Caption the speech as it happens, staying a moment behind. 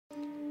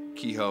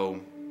Kehoe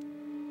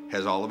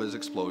has all of his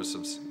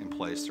explosives in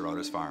place throughout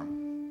his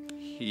farm.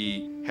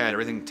 He had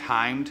everything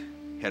timed,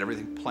 had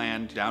everything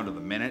planned down to the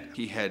minute.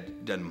 He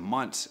had done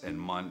months and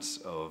months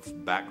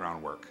of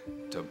background work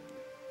to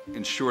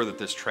ensure that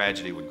this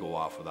tragedy would go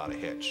off without a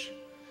hitch.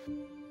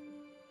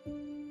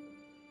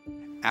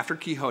 After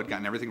Kehoe had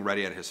gotten everything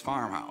ready at his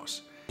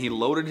farmhouse, he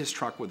loaded his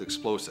truck with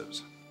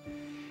explosives.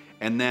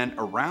 And then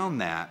around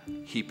that,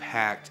 he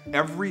packed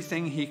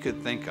everything he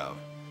could think of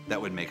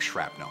that would make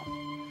shrapnel.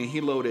 And he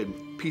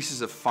loaded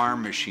pieces of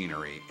farm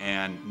machinery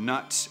and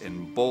nuts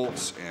and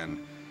bolts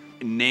and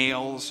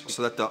nails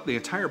so that the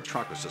entire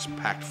truck was just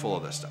packed full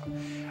of this stuff.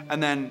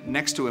 And then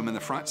next to him in the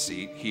front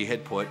seat, he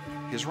had put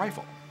his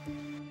rifle.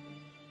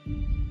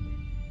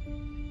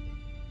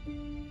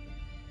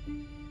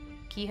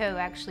 Kehoe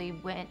actually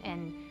went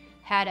and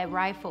had a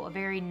rifle, a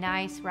very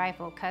nice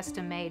rifle,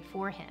 custom made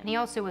for him. He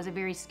also was a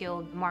very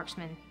skilled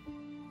marksman.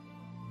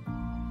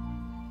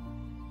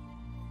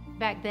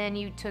 Back then,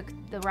 you took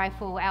the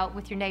rifle out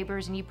with your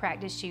neighbors and you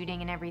practiced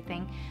shooting and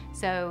everything.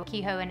 So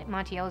Kehoe and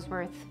Monty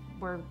Ellsworth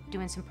were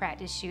doing some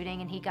practice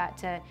shooting, and he got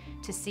to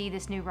see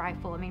this new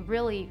rifle. I mean,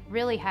 really,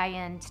 really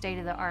high-end,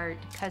 state-of-the-art,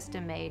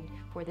 custom made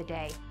for the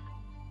day.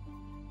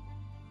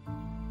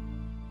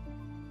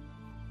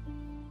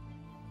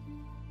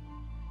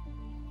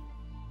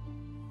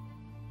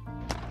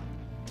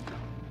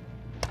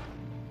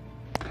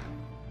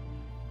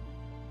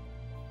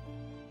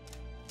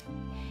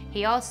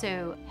 He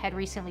also had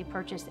recently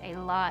purchased a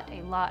lot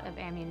of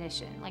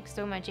ammunition, like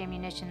so much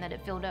ammunition that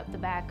it filled up the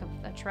back of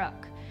a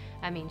truck.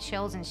 I mean,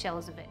 shells and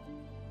shells of it.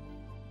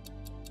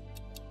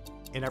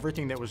 In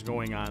everything that was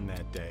going on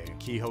that day,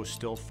 Kehoe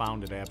still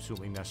found it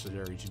absolutely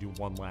necessary to do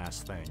one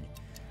last thing.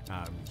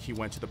 He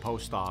went to the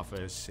post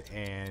office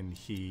and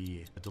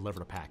he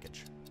delivered a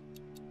package.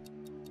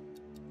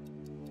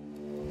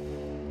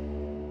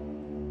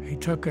 He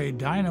took a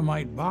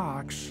dynamite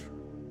box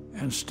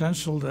and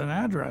stenciled an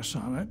address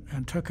on it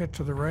and took it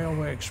to the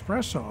Railway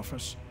Express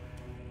office.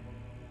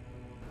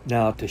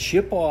 Now, to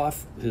ship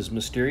off his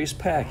mysterious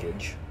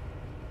package,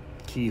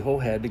 Kehoe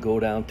had to go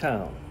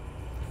downtown.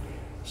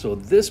 So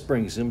this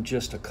brings him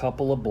just a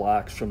couple of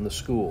blocks from the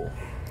school.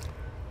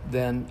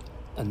 Then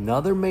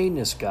another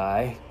maintenance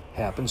guy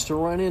happens to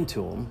run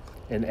into him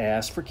and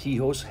asks for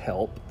Kehoe's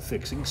help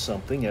fixing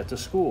something at the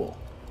school.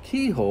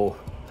 Kehoe,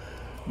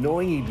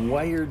 knowing he'd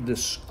wired the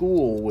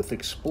school with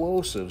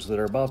explosives that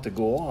are about to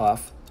go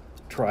off,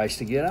 tries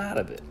to get out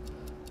of it.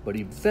 But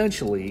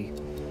eventually,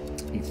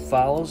 he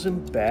follows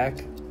him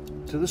back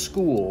to the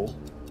school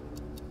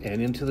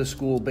and into the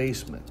school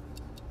basement.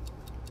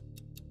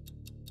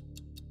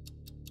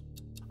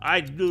 I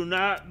do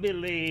not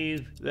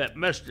believe that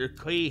Mr.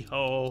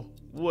 Kehoe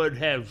would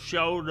have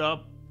showed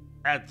up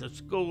at the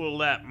school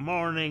that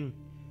morning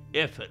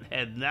if it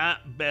had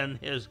not been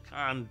his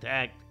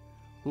contact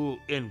who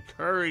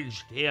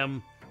encouraged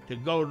him to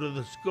go to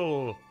the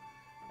school.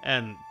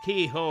 And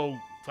Kehoe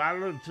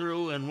followed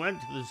through and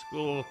went to the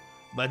school,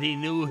 but he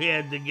knew he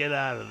had to get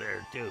out of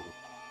there too.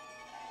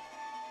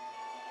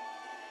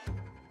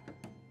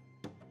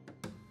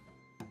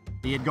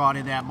 He had gone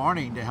in that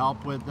morning to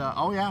help with,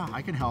 oh yeah,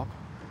 I can help.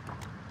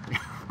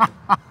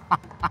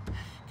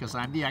 Because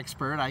I'm the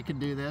expert, I can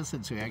do this,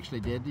 and so he actually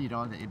did, you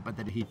know, but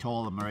then he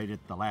told them right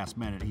at the last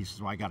minute, he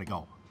says, well, I gotta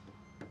go.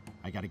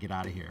 I gotta get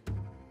out of here.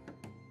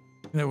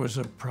 There was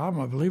a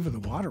problem, I believe, with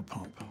the water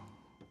pump.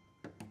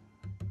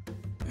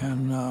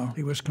 And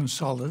he was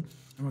consulted,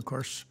 and of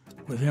course,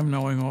 with him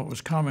knowing what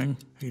was coming,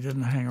 he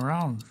didn't hang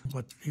around.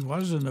 But he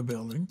was in the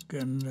building,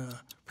 and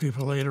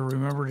people later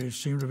remembered he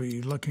seemed to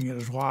be looking at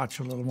his watch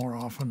a little more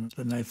often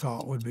than they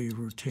thought would be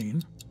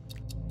routine.